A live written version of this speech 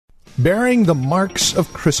Bearing the marks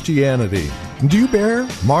of Christianity. Do you bear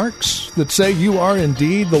marks that say you are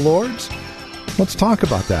indeed the Lord's? Let's talk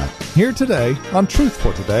about that here today on Truth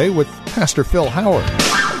for Today with Pastor Phil Howard.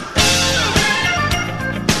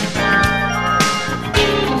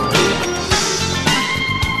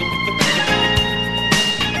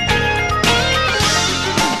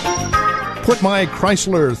 Put my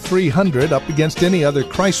Chrysler 300 up against any other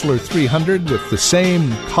Chrysler 300 with the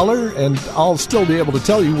same color, and I'll still be able to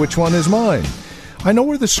tell you which one is mine. I know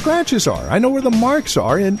where the scratches are. I know where the marks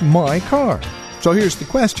are in my car. So here's the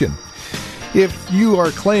question. If you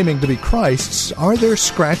are claiming to be Christ's, are there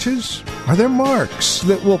scratches? Are there marks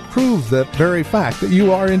that will prove that very fact that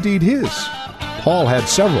you are indeed His? Paul had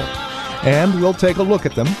several, and we'll take a look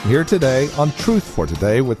at them here today on Truth for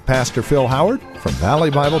Today with Pastor Phil Howard from Valley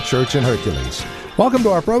Bible Church in Hercules. Welcome to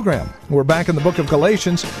our program. We're back in the book of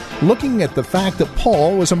Galatians, looking at the fact that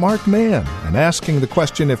Paul was a marked man and asking the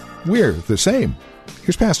question if we're the same.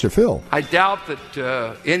 Here's Pastor Phil. I doubt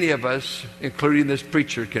that any of us, including this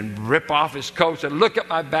preacher, can rip off his coat and look at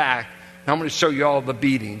my back. I'm going to show you all the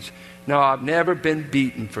beatings. No, I've never been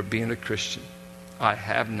beaten for being a Christian. I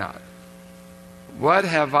have not. What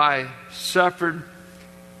have I suffered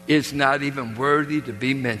is not even worthy to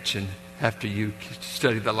be mentioned after you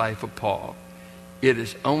study the life of Paul. It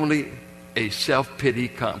is only a self-pity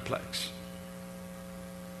complex.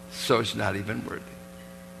 So it's not even worthy.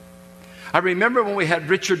 I remember when we had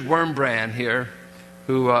Richard Wurmbrand here,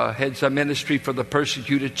 who heads a ministry for the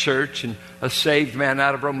persecuted church and a saved man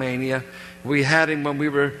out of Romania. We had him when we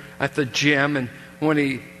were at the gym, and when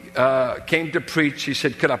he came to preach, he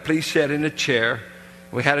said, "Could I please sit in a chair?"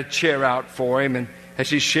 We had a chair out for him, and as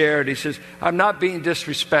he shared, he says, "I'm not being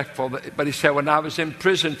disrespectful, but he said, when I was in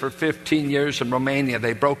prison for 15 years in Romania,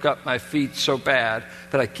 they broke up my feet so bad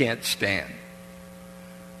that I can't stand.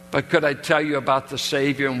 But could I tell you about the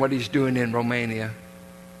Savior and what He's doing in Romania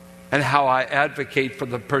and how I advocate for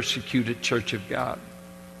the persecuted church of God?"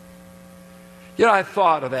 You know, I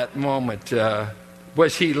thought of that moment.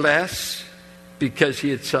 Was he less because he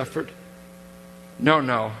had suffered?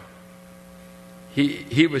 No.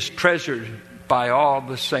 He was treasured by all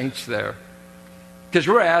the saints there. Because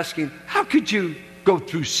we're asking, how could you go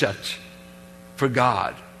through such for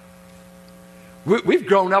God? We've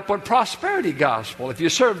grown up on prosperity gospel. If you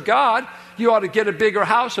serve God, you ought to get a bigger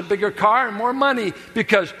house, a bigger car, and more money,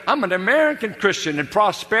 because I'm an American Christian and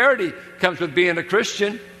prosperity comes with being a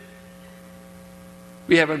Christian.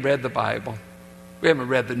 We haven't read the Bible. We haven't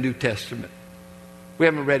read the New Testament. We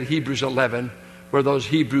haven't read Hebrews 11, where those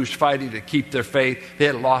Hebrews fighting to keep their faith, they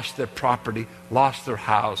had lost their property, lost their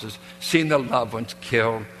houses, seen their loved ones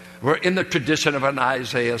killed. We're in the tradition of an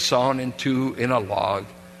Isaiah sawn in two in a log.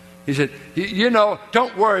 He said, you know,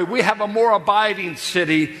 don't worry, we have a more abiding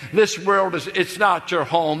city. This world it's not your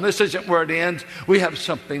home. This isn't where it ends. We have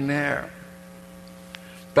something there.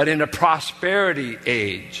 But in a prosperity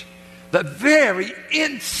age, the very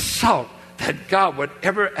insult that God would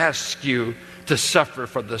ever ask you to suffer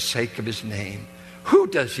for the sake of His name, who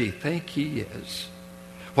does He think He is?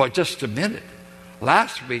 Well, just a minute.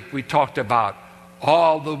 Last week we talked about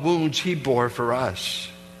all the wounds He bore for us.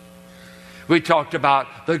 We talked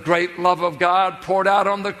about the great love of God poured out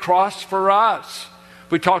on the cross for us.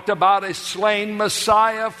 We talked about a slain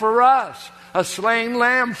Messiah for us, a slain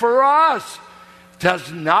lamb for us.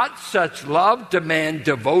 Does not such love demand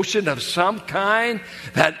devotion of some kind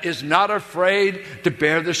that is not afraid to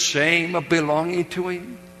bear the shame of belonging to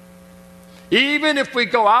Him? Even if we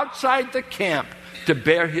go outside the camp to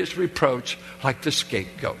bear His reproach like the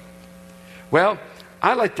scapegoat. Well,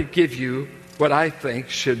 I like to give you what I think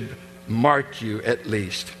should mark you at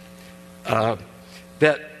least.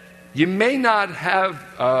 That you may not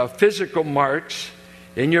have physical marks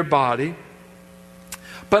in your body,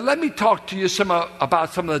 but let me talk to you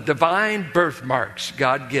about some of the divine birthmarks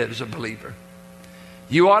God gives a believer.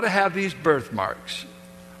 You ought to have these birthmarks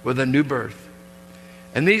with a new birth.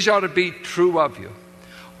 And these ought to be true of you.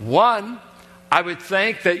 One, I would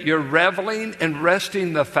think that you're reveling and resting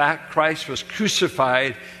in the fact Christ was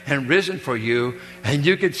crucified and risen for you, and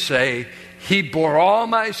you could say, He bore all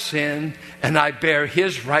my sin, and I bear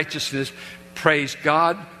His righteousness. Praise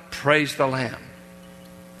God, praise the Lamb.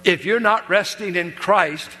 If you're not resting in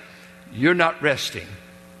Christ, you're not resting.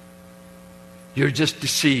 You're just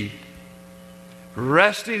deceived.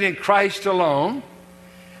 Resting in Christ alone.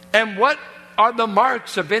 And what are the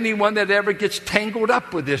marks of anyone that ever gets tangled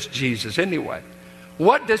up with this Jesus anyway?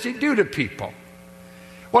 What does He do to people?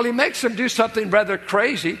 Well, He makes them do something rather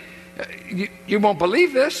crazy. You won't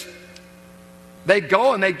believe this. They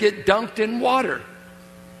go and they get dunked in water.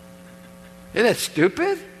 Isn't that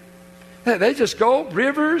stupid? They just go,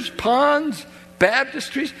 rivers, ponds,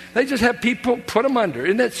 baptistries. They just have people put them under.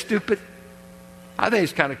 Isn't that stupid? I think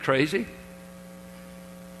it's kind of crazy.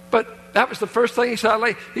 But that was the first thing he said.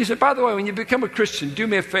 He said, by the way, when you become a Christian, do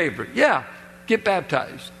me a favor. Yeah, get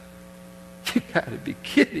baptized. You got to be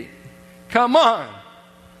kidding. Come on.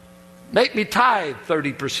 Make me tithe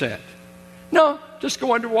 30%. No, just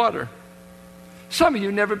go underwater. Some of you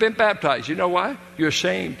have never been baptized. You know why? You're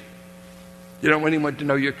ashamed. You don't want anyone to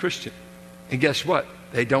know you're a Christian. And guess what?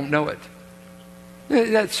 They don't know it.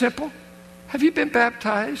 Isn't that simple? Have you been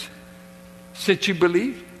baptized since you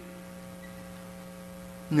believed?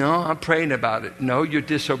 No, I'm praying about it. No, you're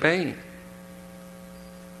disobeying.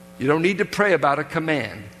 You don't need to pray about a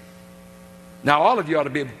command. Now, all of you ought to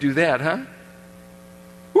be able to do that, huh?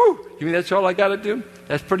 Woo! You mean that's all I got to do?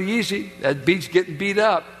 That's pretty easy. That beats getting beat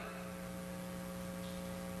up.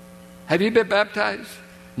 Have you been baptized?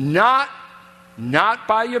 Not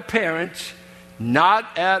by your parents, not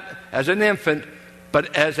as an infant,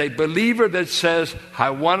 but as a believer that says,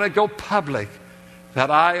 I want to go public, that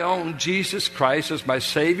I own Jesus Christ as my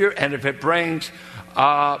Savior, and if it brings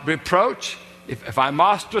reproach, if I'm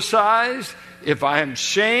ostracized, if I am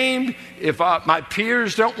shamed, if my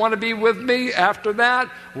peers don't want to be with me after that,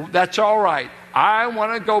 that's all right. I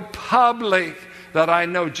want to go public that I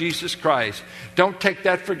know Jesus Christ. Don't take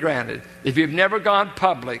that for granted. If you've never gone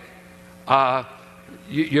public,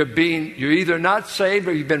 you're either not saved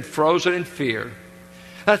or you've been frozen in fear.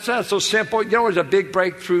 That's not so simple. You know what's a big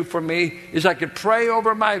breakthrough for me is I could pray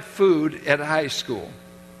over my food at high school.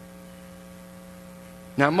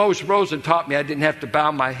 Now, Moshe Rosen taught me I didn't have to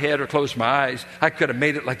bow my head or close my eyes. I could have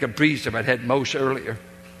made it like a breeze if I'd had Moshe earlier.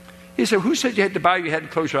 He said, who said you had to bow your head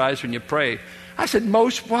and close your eyes when you pray? I said,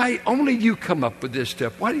 Moshe, why only you come up with this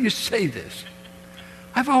stuff? Why do you say this?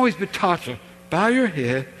 I've always been taught to bow your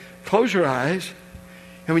head, close your eyes,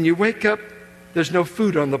 and when you wake up, there's no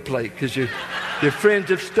food on the plate because your friends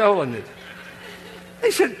have stolen it.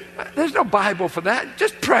 He said, there's no Bible for that.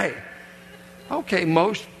 Just pray. Okay,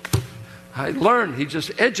 Moshe. I learned. He just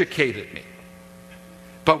educated me.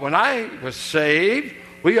 But when I was saved,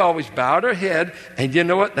 we always bowed our head. And you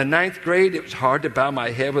know what? In the 9th grade, it was hard to bow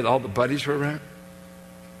my head with all the buddies were around.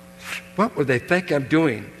 What would they think I'm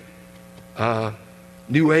doing?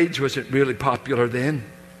 New Age wasn't really popular then.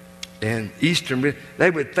 And Eastern, they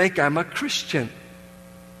would think I'm a Christian.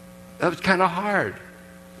 That was kind of hard.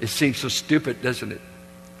 It seems so stupid, doesn't it?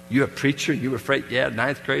 You a preacher? You were afraid? Yeah,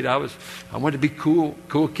 9th grade, I wanted to be cool.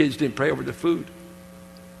 Cool kids didn't pray over the food.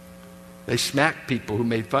 They smacked people who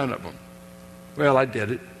made fun of them. Well, I did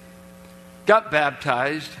it. Got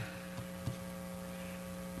baptized.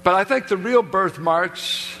 But I think the real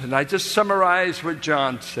birthmarks, and I just summarized what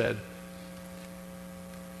John said,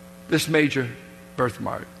 this major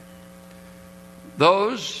birthmark.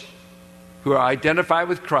 Those who are identified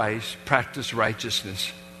with Christ practice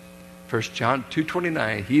righteousness. 1 John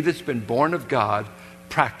 2:29, he that's been born of God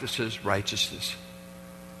practices righteousness.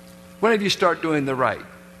 When did you start doing the right?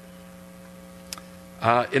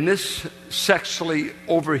 In this sexually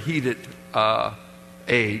overheated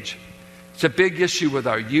age, it's a big issue with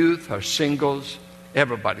our youth, our singles,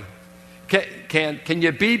 everybody. Can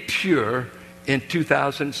you be pure in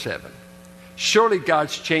 2007? Surely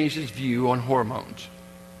God's changed his view on hormones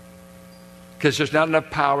because there's not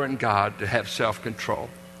enough power in God to have self-control.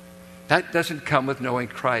 That doesn't come with knowing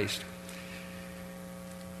Christ.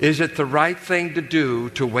 Is it the right thing to do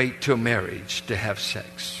to wait till marriage to have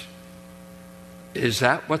sex? Is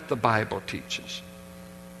that what the Bible teaches?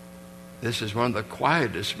 This is one of the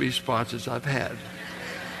quietest responses I've had.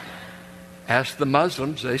 Ask the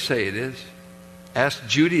Muslims, they say it is. Ask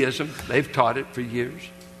Judaism, they've taught it for years.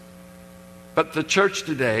 But the church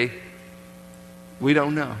today, we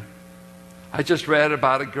don't know. I just read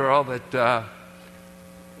about a girl that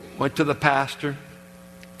went to the pastor,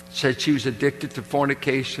 said she was addicted to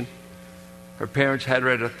fornication. Her parents had her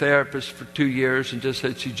at a therapist for 2 years and just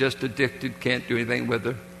said she's just addicted, can't do anything with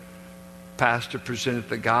her. Pastor presented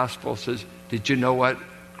the gospel, says, did you know what?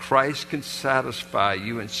 Christ can satisfy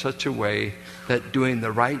you in such a way that doing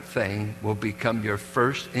the right thing will become your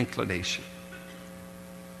first inclination.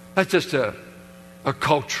 That's just a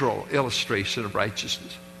cultural illustration of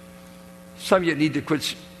righteousness. Some of you need to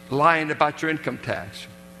quit lying about your income tax.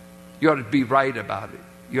 You ought to be right about it.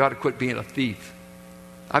 You ought to quit being a thief.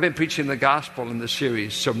 I've been preaching the gospel in this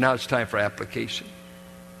series, so now it's time for application.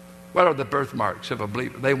 What are the birthmarks of a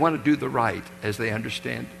believer? They want to do the right as they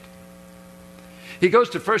understand it. He goes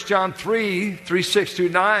to 1 John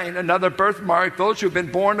 3:6-9, another birthmark. Those who have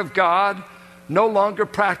been born of God no longer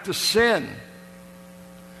practice sin,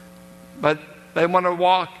 but they want to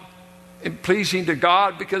walk and pleasing to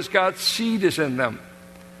God because God's seed is in them.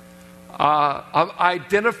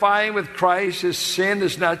 Identifying with Christ as sin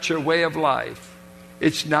is not your way of life.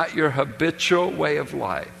 It's not your habitual way of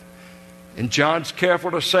life. And John's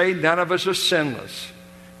careful to say none of us are sinless.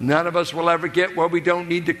 None of us will ever get where we don't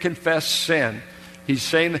need to confess sin. He's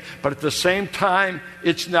saying that, but at the same time,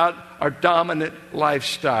 it's not our dominant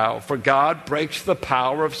lifestyle. For God breaks the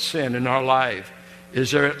power of sin in our life.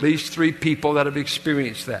 Is there at least 3 people that have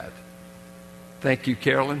experienced that? Thank you,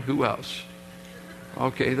 Carolyn. Who else?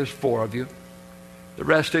 Okay, there's 4 of you. The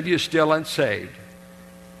rest of you are still unsaved.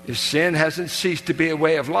 If sin hasn't ceased to be a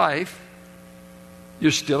way of life, you're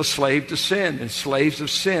still a slave to sin. And slaves of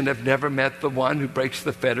sin have never met the one who breaks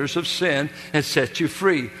the fetters of sin and sets you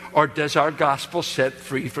free. Or does our gospel set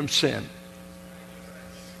free from sin?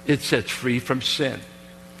 It sets free from sin.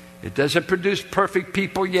 It doesn't produce perfect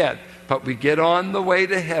people yet, but we get on the way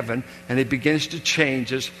to heaven and it begins to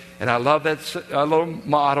change us. And I love that little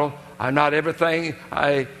motto. I'm not everything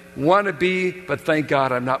I want to be, but thank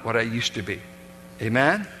God I'm not what I used to be.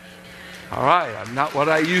 Amen? All right, I'm not what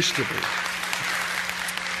I used to be.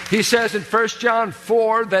 He says in 1 John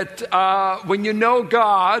 4 that when you know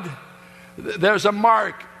God, there's a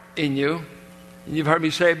mark in you. And you've heard me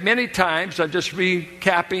say it many times. I'm just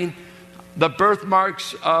recapping the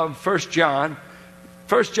birthmarks of 1 John.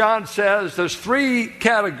 1 John says there's 3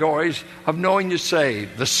 categories of knowing you're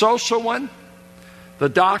saved. The social one, the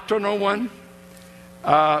doctrinal one,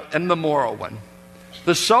 and the moral one.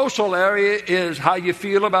 The social area is how you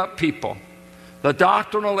feel about people. The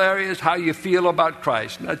doctrinal area is how you feel about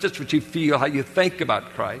Christ. Not just what you feel, how you think about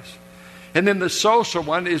Christ. And then the social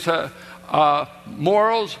one is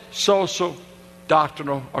morals, social,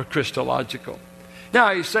 doctrinal, or Christological.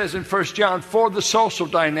 Now he says in 1 John 4, the social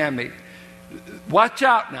dynamic. Watch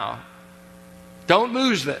out now. Don't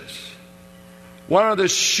lose this. One of the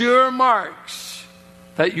sure marks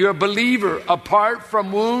that you're a believer, apart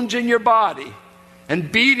from wounds in your body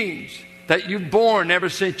and beatings that you've borne ever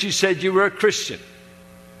since you said you were a Christian,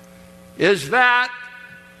 is that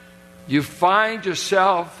you find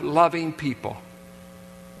yourself loving people.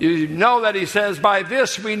 You know that he says, by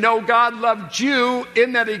this we know God loved you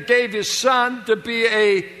in that he gave his son to be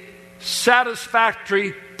a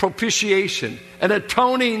satisfactory propitiation, an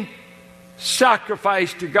atoning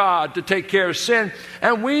sacrifice to God to take care of sin.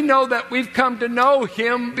 And we know that we've come to know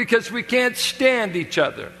him because we can't stand each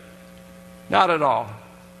other. Not at all.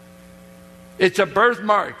 It's a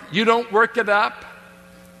birthmark. You don't work it up.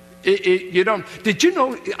 You don't. Did you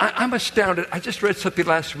know? I'm astounded. I just read something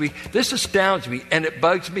last week. This astounds me and it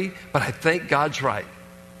bugs me, but I think God's right.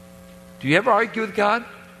 Do you ever argue with God?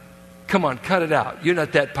 Come on, cut it out. You're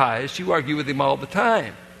not that pious. You argue with him all the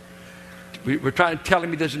time. We're trying to tell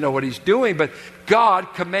him he doesn't know what he's doing, but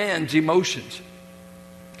God commands emotions.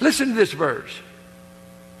 Listen to this verse.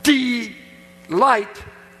 Delight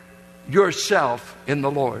yourself in the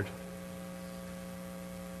Lord,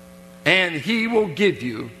 and he will give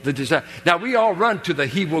you the desire. Now, we all run to the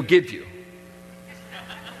he will give you.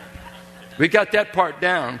 We got that part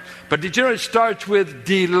down. But did you know it starts with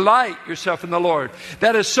delight yourself in the Lord?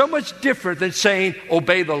 That is so much different than saying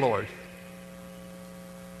obey the Lord.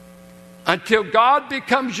 Until God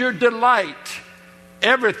becomes your delight,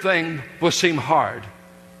 everything will seem hard.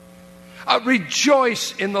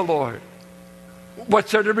 Rejoice in the Lord.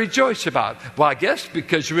 What's there to rejoice about? Well, I guess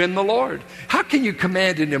because you're in the Lord. How can you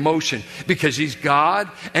command an emotion? Because he's God,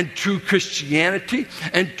 and true Christianity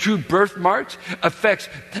and true birthmarks affects.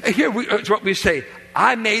 Here's what we say.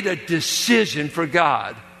 I made a decision for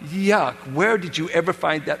God. Yuck. Where did you ever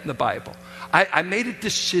find that in the Bible? I made a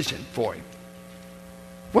decision for him.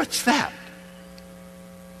 What's that?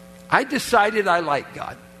 I decided I like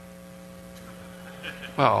God.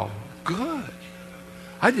 Well, good.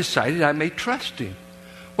 I decided I may trust him.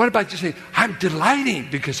 What about just saying, I'm delighting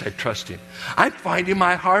because I trust him. I'm finding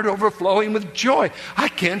my heart overflowing with joy.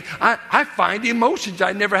 I find emotions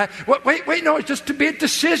I never had. Wait, no, it's just to be a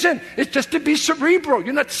decision. It's just to be cerebral.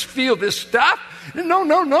 You're not to feel this stuff.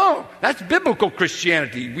 No. That's biblical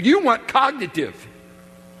Christianity. You want cognitive.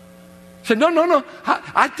 So no.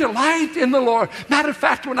 I delight in the Lord. Matter of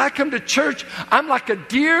fact, when I come to church, I'm like a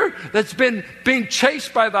deer that's been being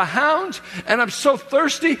chased by the hounds, and I'm so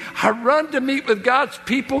thirsty, I run to meet with God's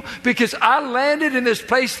people because I landed in this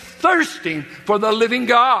place thirsting for the living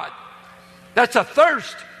God. That's a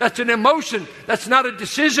thirst. That's an emotion. That's not a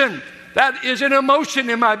decision. That is an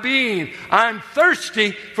emotion in my being. I'm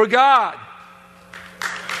thirsty for God.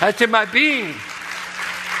 That's in my being.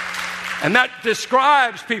 And that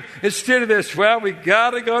describes people. Instead of this, well, we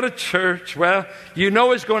got to go to church. Well, you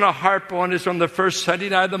know he's going to harp on us on the first Sunday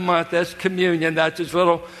night of the month. That's communion. That's his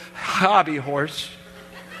little hobby horse.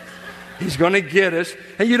 He's going to get us.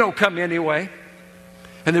 And you don't come anyway.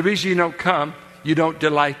 And the reason you don't come, you don't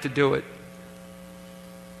delight to do it.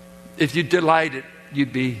 If you delighted,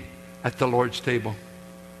 you'd be at the Lord's table.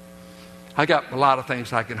 I got a lot of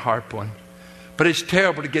things I can harp on. But it's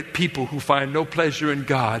terrible to get people who find no pleasure in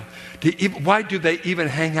God. Why do they even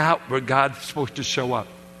hang out where God's supposed to show up?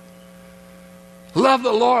 Love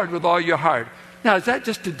the Lord with all your heart. Now, is that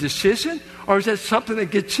just a decision? Or is that something that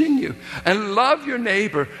gets in you? And love your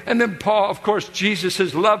neighbor. And then Paul, of course, Jesus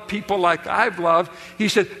says, love people like I've loved. He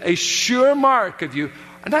said, a sure mark of you.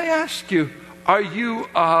 And I ask you, are you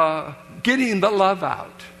getting the love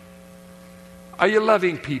out? Are you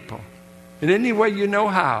loving people in any way you know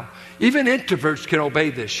how? Even introverts can obey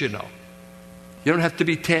this, you know. You don't have to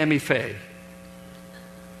be Tammy Faye,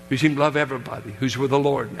 who seems to love everybody, who's with the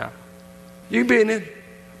Lord now. You can be in it,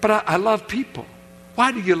 but I love people.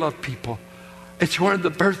 Why do you love people? It's one of the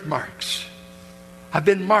birthmarks. I've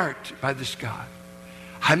been marked by this God.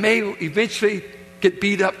 I may eventually get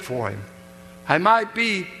beat up for him. I might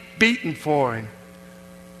be beaten for him.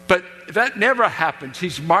 But if that never happens,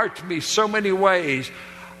 he's marked me so many ways.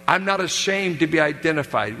 I'm not ashamed to be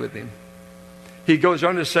identified with him. He goes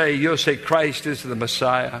on to say, you'll say Christ is the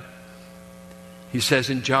Messiah. He says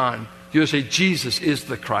in John, you'll say Jesus is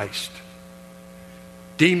the Christ.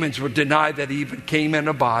 Demons will deny that he even came in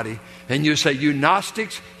a body. And you say, you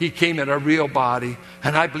Gnostics, he came in a real body.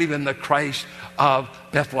 And I believe in the Christ of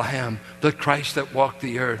Bethlehem, the Christ that walked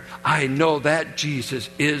the earth. I know that Jesus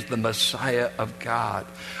is the Messiah of God.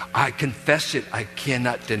 I confess it. I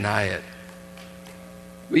cannot deny it.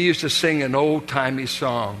 We used to sing an old-timey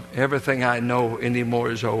song, Everything I Know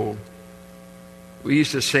Anymore Is Old. We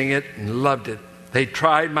used to sing it and loved it. They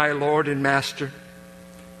tried my Lord and Master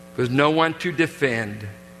with no one to defend.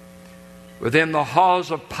 Within the halls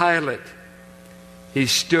of Pilate, he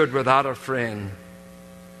stood without a friend.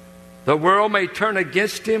 The world may turn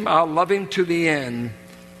against him, I'll love him to the end.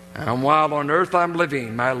 And while on earth I'm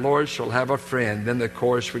living, my Lord shall have a friend. Then the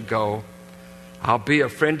chorus would go, I'll be a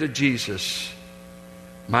friend to Jesus.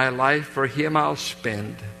 My life for him I'll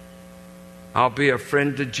spend. I'll be a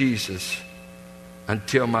friend to Jesus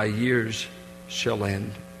until my years shall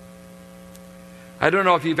end. I don't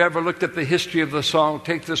know if you've ever looked at the history of the song,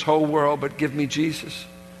 Take This Whole World, but Give Me Jesus.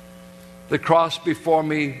 The cross before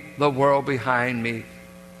me, the world behind me.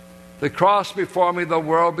 The cross before me, the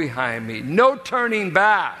world behind me. No turning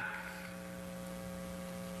back.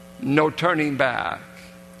 No turning back.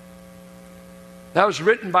 That was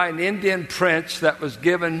written by an Indian prince that was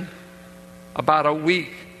given about a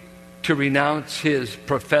week to renounce his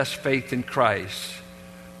professed faith in Christ.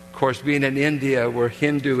 Of course, being in India where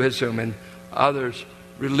Hinduism and others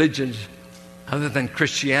religions other than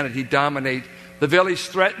Christianity dominate, the village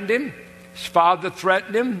threatened him. His father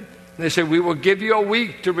threatened him. And they said, we will give you a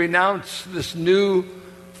week to renounce this new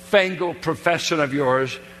fangled profession of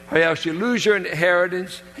yours, or else you lose your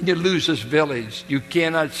inheritance and you lose this village. You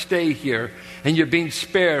cannot stay here. And you're being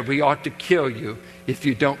spared. We ought to kill you if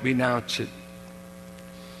you don't renounce it.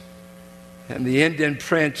 And the Indian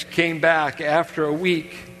prince came back after a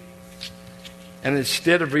week. And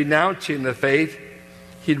instead of renouncing the faith,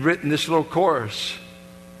 he'd written this little chorus.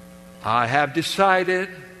 I have decided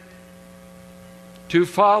to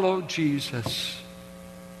follow Jesus.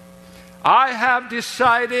 I have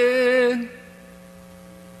decided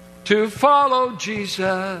to follow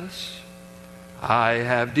Jesus. I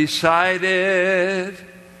have decided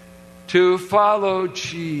to follow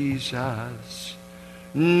Jesus.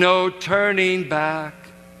 No turning back.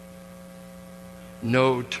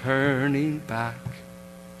 No turning back.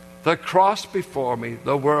 The cross before me,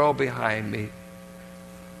 the world behind me.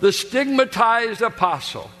 The stigmatized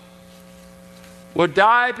apostle would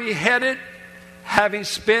die beheaded, having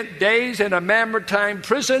spent days in a Mamertine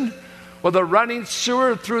prison with a running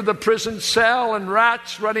sewer through the prison cell and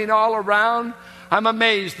rats running all around. I'm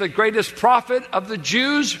amazed. The greatest prophet of the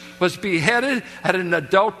Jews was beheaded at an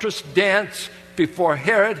adulterous dance before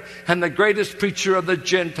Herod, and the greatest preacher of the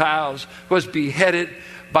Gentiles was beheaded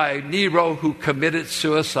by Nero, who committed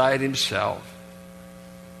suicide himself.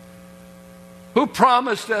 Who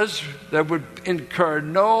promised us there would incur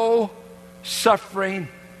no suffering,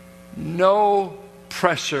 no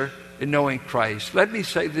pressure in knowing Christ. Let me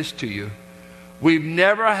say this to you. We've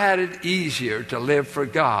never had it easier to live for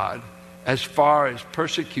God as far as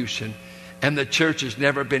persecution, and the church has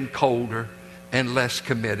never been colder and less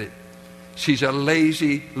committed. She's a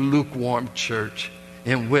lazy, lukewarm church.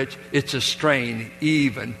 in which it's a strain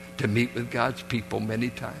even to meet with God's people many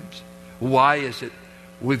times. Why is it?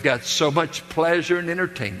 We've got so much pleasure and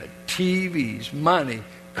entertainment, TVs, money,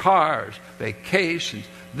 cars, vacations,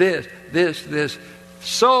 this,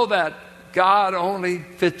 so that God only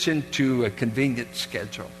fits into a convenient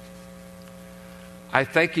schedule. I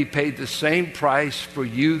think he paid the same price for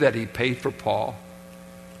you that he paid for Paul.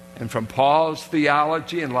 And from Paul's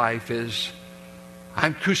theology in life is,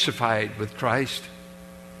 I'm crucified with Christ,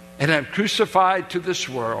 and I'm crucified to this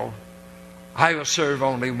world. I will serve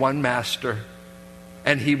only one master,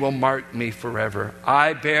 and he will mark me forever.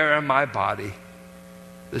 I bear in my body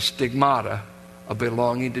the stigmata of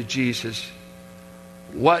belonging to Jesus.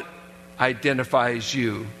 What identifies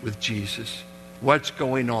you with Jesus? What's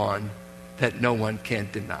going on that no one can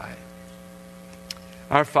deny?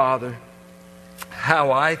 Our Father,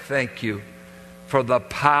 how I thank you for the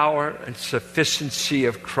power and sufficiency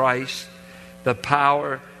of Christ, the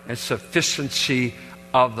power and sufficiency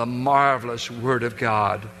of the marvelous Word of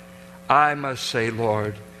God. I must say,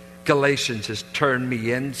 Lord, Galatians has turned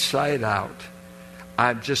me inside out.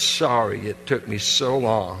 I'm just sorry it took me so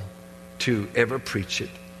long to ever preach it.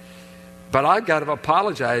 But I've got to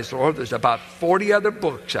apologize, Lord. There's about 40 other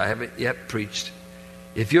books I haven't yet preached.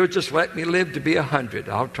 If you'll just let me live to be 100,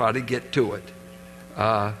 I'll try to get to it.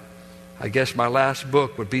 I guess my last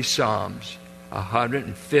book would be Psalms,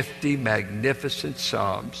 150 magnificent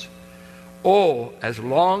Psalms. Oh, as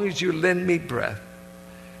long as you lend me breath,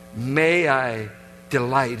 may I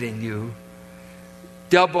delight in you.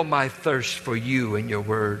 Double my thirst for you and your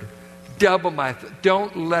word.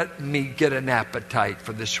 Don't let me get an appetite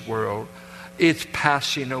for this world. It's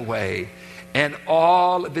passing away, and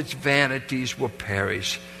all of its vanities will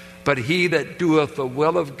perish. But he that doeth the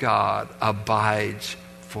will of God abides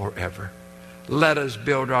forever. Let us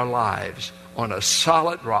build our lives on a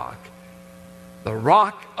solid rock, the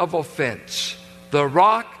rock of offense, the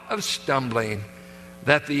rock of stumbling,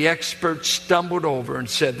 that the experts stumbled over and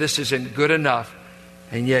said, this isn't good enough.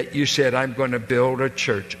 And yet you said, I'm going to build a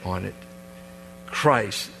church on it.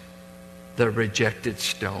 Christ, the rejected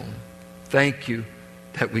stone. Thank you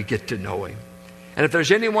that we get to know him. And if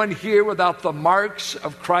there's anyone here without the marks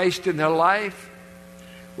of Christ in their life,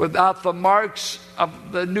 without the marks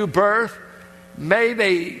of the new birth, may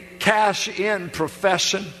they cash in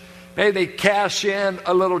profession. May they cash in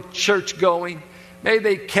a little church going. May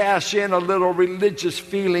they cash in a little religious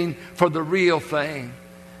feeling for the real thing,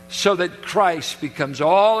 so that Christ becomes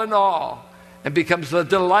all in all and becomes the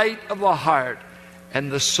delight of the heart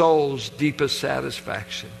and the soul's deepest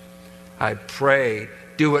satisfaction. I pray,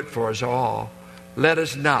 do it for us all. Let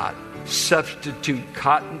us not substitute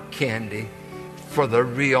cotton candy for the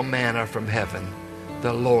real manna from heaven,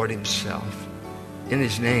 the Lord himself. In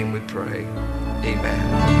his name we pray.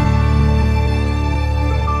 Amen.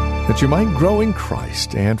 That you might grow in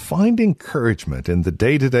Christ and find encouragement in the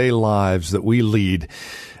day-to-day lives that we lead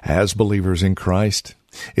as believers in Christ.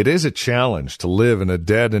 It is a challenge to live in a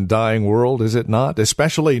dead and dying world, is it not?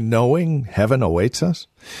 Especially knowing heaven awaits us.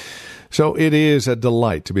 So it is a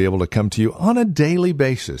delight to be able to come to you on a daily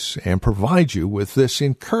basis and provide you with this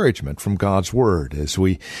encouragement from God's Word as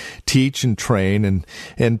we teach and train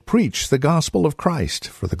and preach the gospel of Christ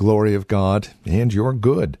for the glory of God and your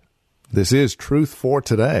good. This is Truth for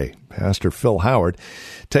Today. Pastor Phil Howard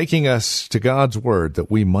taking us to God's Word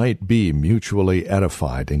that we might be mutually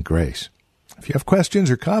edified in grace. If you have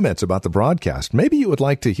questions or comments about the broadcast, maybe you would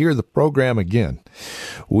like to hear the program again,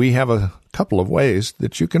 we have a couple of ways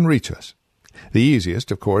that you can reach us. The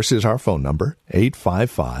easiest, of course, is our phone number,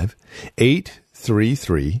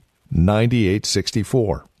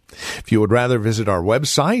 855-833-9864. If you would rather visit our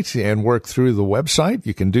website and work through the website,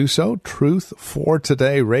 you can do so,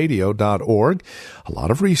 truthfortodayradio.org. A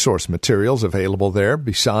lot of resource materials available there.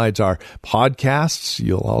 Besides our podcasts,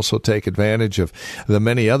 you'll also take advantage of the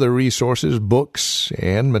many other resources, books,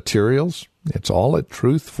 and materials. It's all at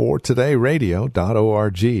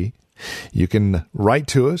truthfortodayradio.org. You can write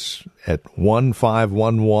to us at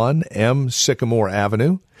 1511 M. Sycamore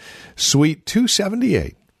Avenue, Suite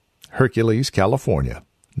 278, Hercules, California.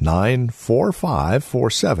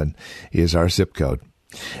 94547 is our zip code.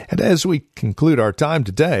 And as we conclude our time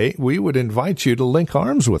today, we would invite you to link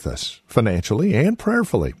arms with us financially and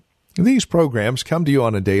prayerfully. These programs come to you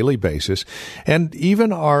on a daily basis, and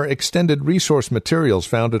even our extended resource materials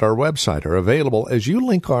found at our website are available as you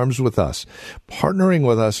link arms with us, partnering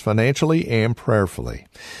with us financially and prayerfully.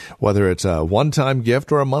 Whether it's a one-time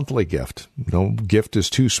gift or a monthly gift, no gift is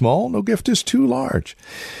too small, no gift is too large.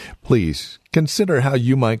 Please consider how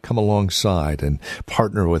you might come alongside and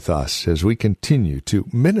partner with us as we continue to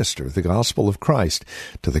minister the gospel of Christ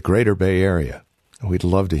to the greater Bay Area. We'd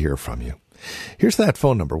love to hear from you. Here's that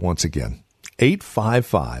phone number once again,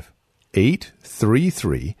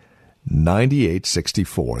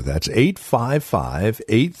 855-833-9864. That's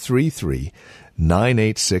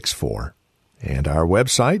 855-833-9864. And our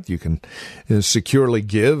website, you can securely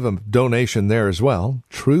give a donation there as well,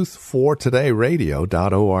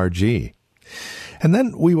 truthfortodayradio.org. And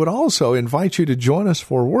then we would also invite you to join us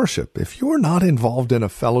for worship. If you're not involved in a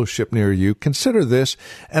fellowship near you, consider this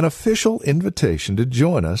an official invitation to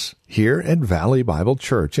join us here at Valley Bible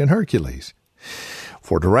Church in Hercules.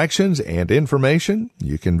 For directions and information,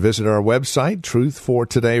 you can visit our website,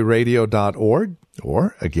 truthfortodayradio.org,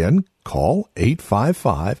 or again, call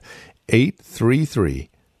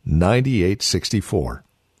 855-833-9864.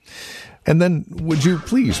 And then would you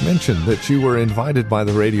please mention that you were invited by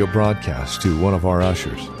the radio broadcast to one of our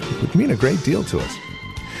ushers? It would mean a great deal to us.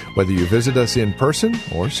 Whether you visit us in person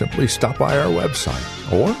or simply stop by our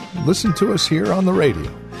website or listen to us here on the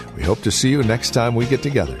radio, we hope to see you next time we get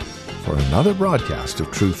together for another broadcast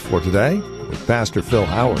of Truth for Today with Pastor Phil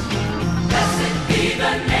Howard.